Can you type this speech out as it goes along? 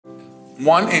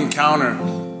one encounter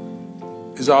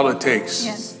is all it takes.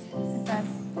 Yes, it does.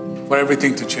 For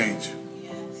everything to change.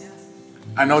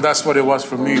 I know that's what it was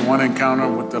for me. One encounter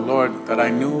with the Lord that I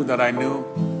knew that I knew.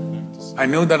 I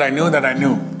knew that I knew that I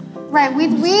knew. Right,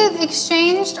 we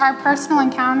exchanged our personal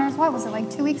encounters, what was it, like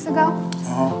 2 weeks ago?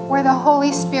 Where the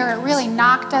Holy Spirit really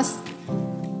knocked us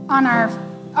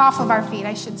off of our feet,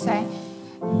 I should say.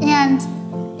 And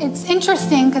it's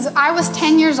interesting because I was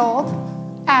 10 years old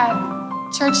at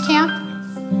church camp.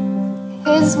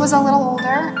 His was a little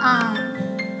older.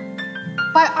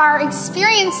 But our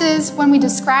experiences, when we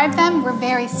described them, were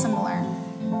very similar.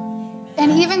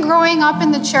 And even growing up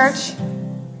in the church,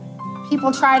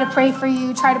 people try to pray for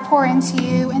you, try to pour into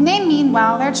you, and they mean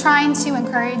well. They're trying to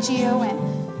encourage you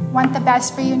and want the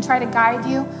best for you and try to guide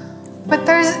you. But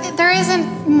there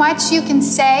isn't much you can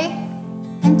say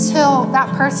until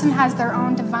that person has their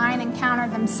own divine encounter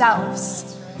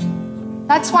themselves.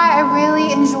 That's why I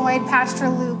really enjoyed Pastor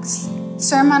Luke's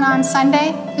sermon on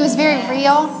Sunday. It was very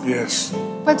real. Yes.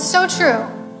 But so true.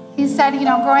 He said,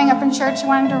 growing up in church, he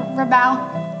wanted to rebel.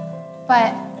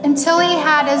 But until he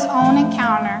had his own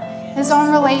encounter, his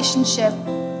own relationship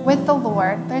with the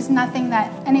Lord, there's nothing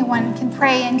that anyone can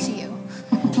pray into you.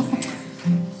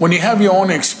 When you have your own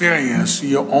experience,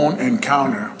 your own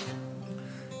encounter,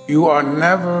 you are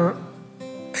never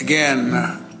again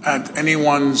at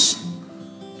anyone's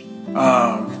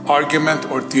argument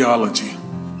or theology,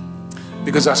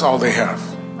 because that's all they have.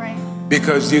 Right.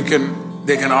 Because they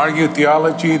can argue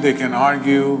theology, they can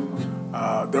argue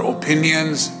their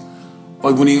opinions,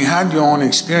 but when you had your own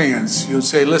experience, you'll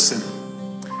say, listen,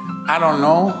 I don't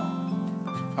know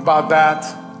about that.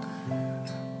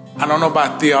 I don't know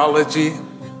about theology.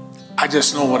 I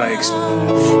just know what I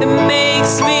experienced. It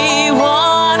makes me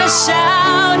want to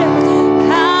shout,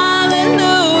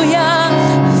 hallelujah.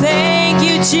 Thank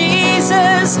you,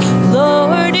 Jesus.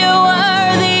 Lord, you're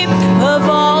worthy of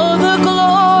all the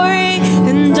glory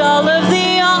and all of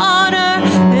the honor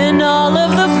and all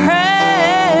of the praise.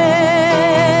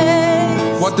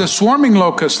 What the swarming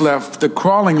locust left, the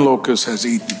crawling locust has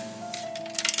eaten.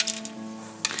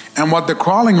 And what the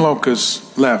crawling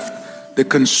locust left, the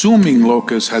consuming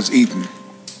locust has eaten.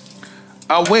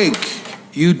 Awake,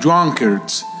 you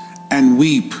drunkards, and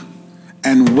weep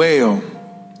and wail.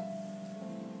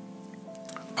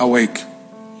 Awake.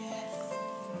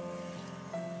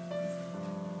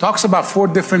 Talks about 4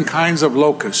 different kinds of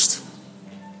locusts.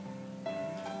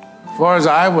 As far as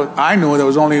I knew, there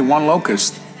was only one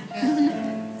locust.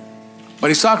 But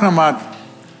he's talking about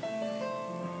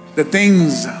the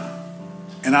things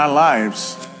in our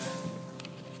lives.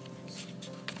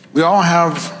 We all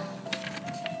have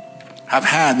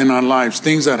had in our lives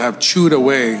things that have chewed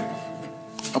away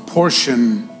a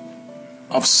portion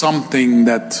of something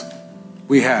that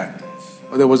we had.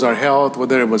 Whether it was our health,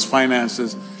 whether it was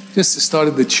finances, just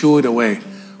started to chew it away.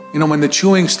 When the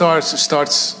chewing starts, it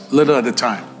starts little at a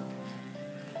time.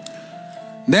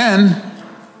 Then,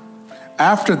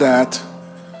 after that,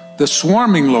 the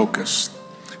swarming locust.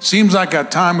 Seems like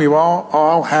at time we've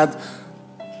all had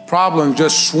problems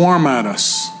just swarm at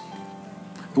us.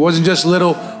 It wasn't just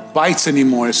little bites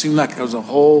anymore. It seemed like there was a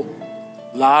whole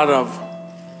lot of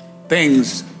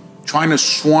things trying to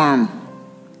swarm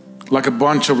like a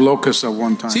bunch of locusts at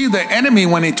one time. See, the enemy,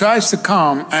 when he tries to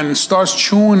come and starts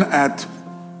chewing at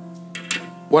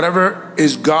whatever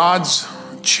is God's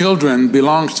children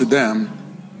belongs to them,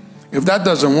 if that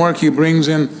doesn't work, he brings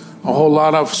in a whole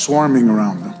lot of swarming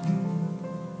around them.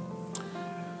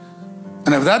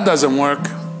 And if that doesn't work,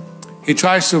 he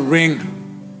tries to bring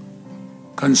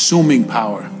consuming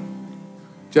power.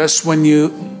 Just when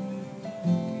you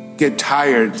get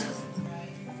tired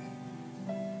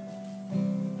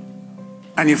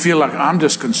and you feel like, I'm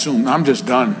just consumed, I'm just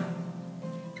done.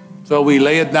 So we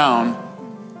lay it down.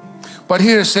 But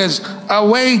here it says,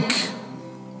 awake,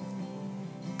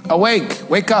 awake,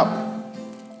 wake up.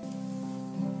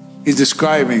 He's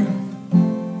describing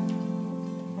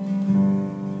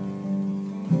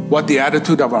what the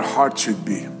attitude of our heart should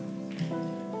be.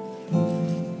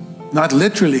 Not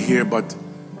literally here, but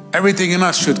everything in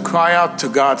us should cry out to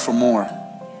God for more.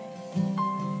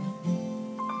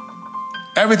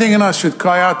 Everything in us should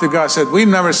cry out to God. Said, we've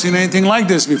never seen anything like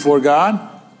this before, God.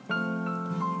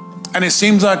 And it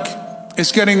seems like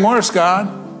it's getting worse, God.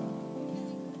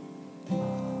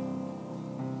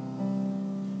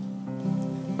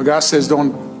 But God says,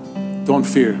 don't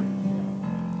fear.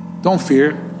 Don't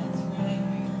fear.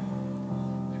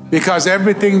 Because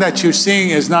everything that you're seeing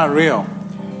is not real.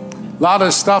 A lot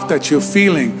of stuff that you're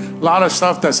feeling, a lot of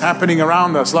stuff that's happening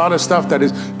around us, a lot of stuff that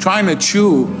is trying to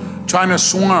chew, trying to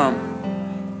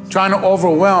swarm, trying to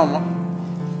overwhelm,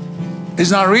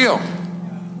 is not real.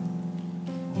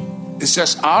 It's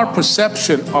just our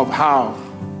perception of how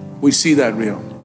we see that real.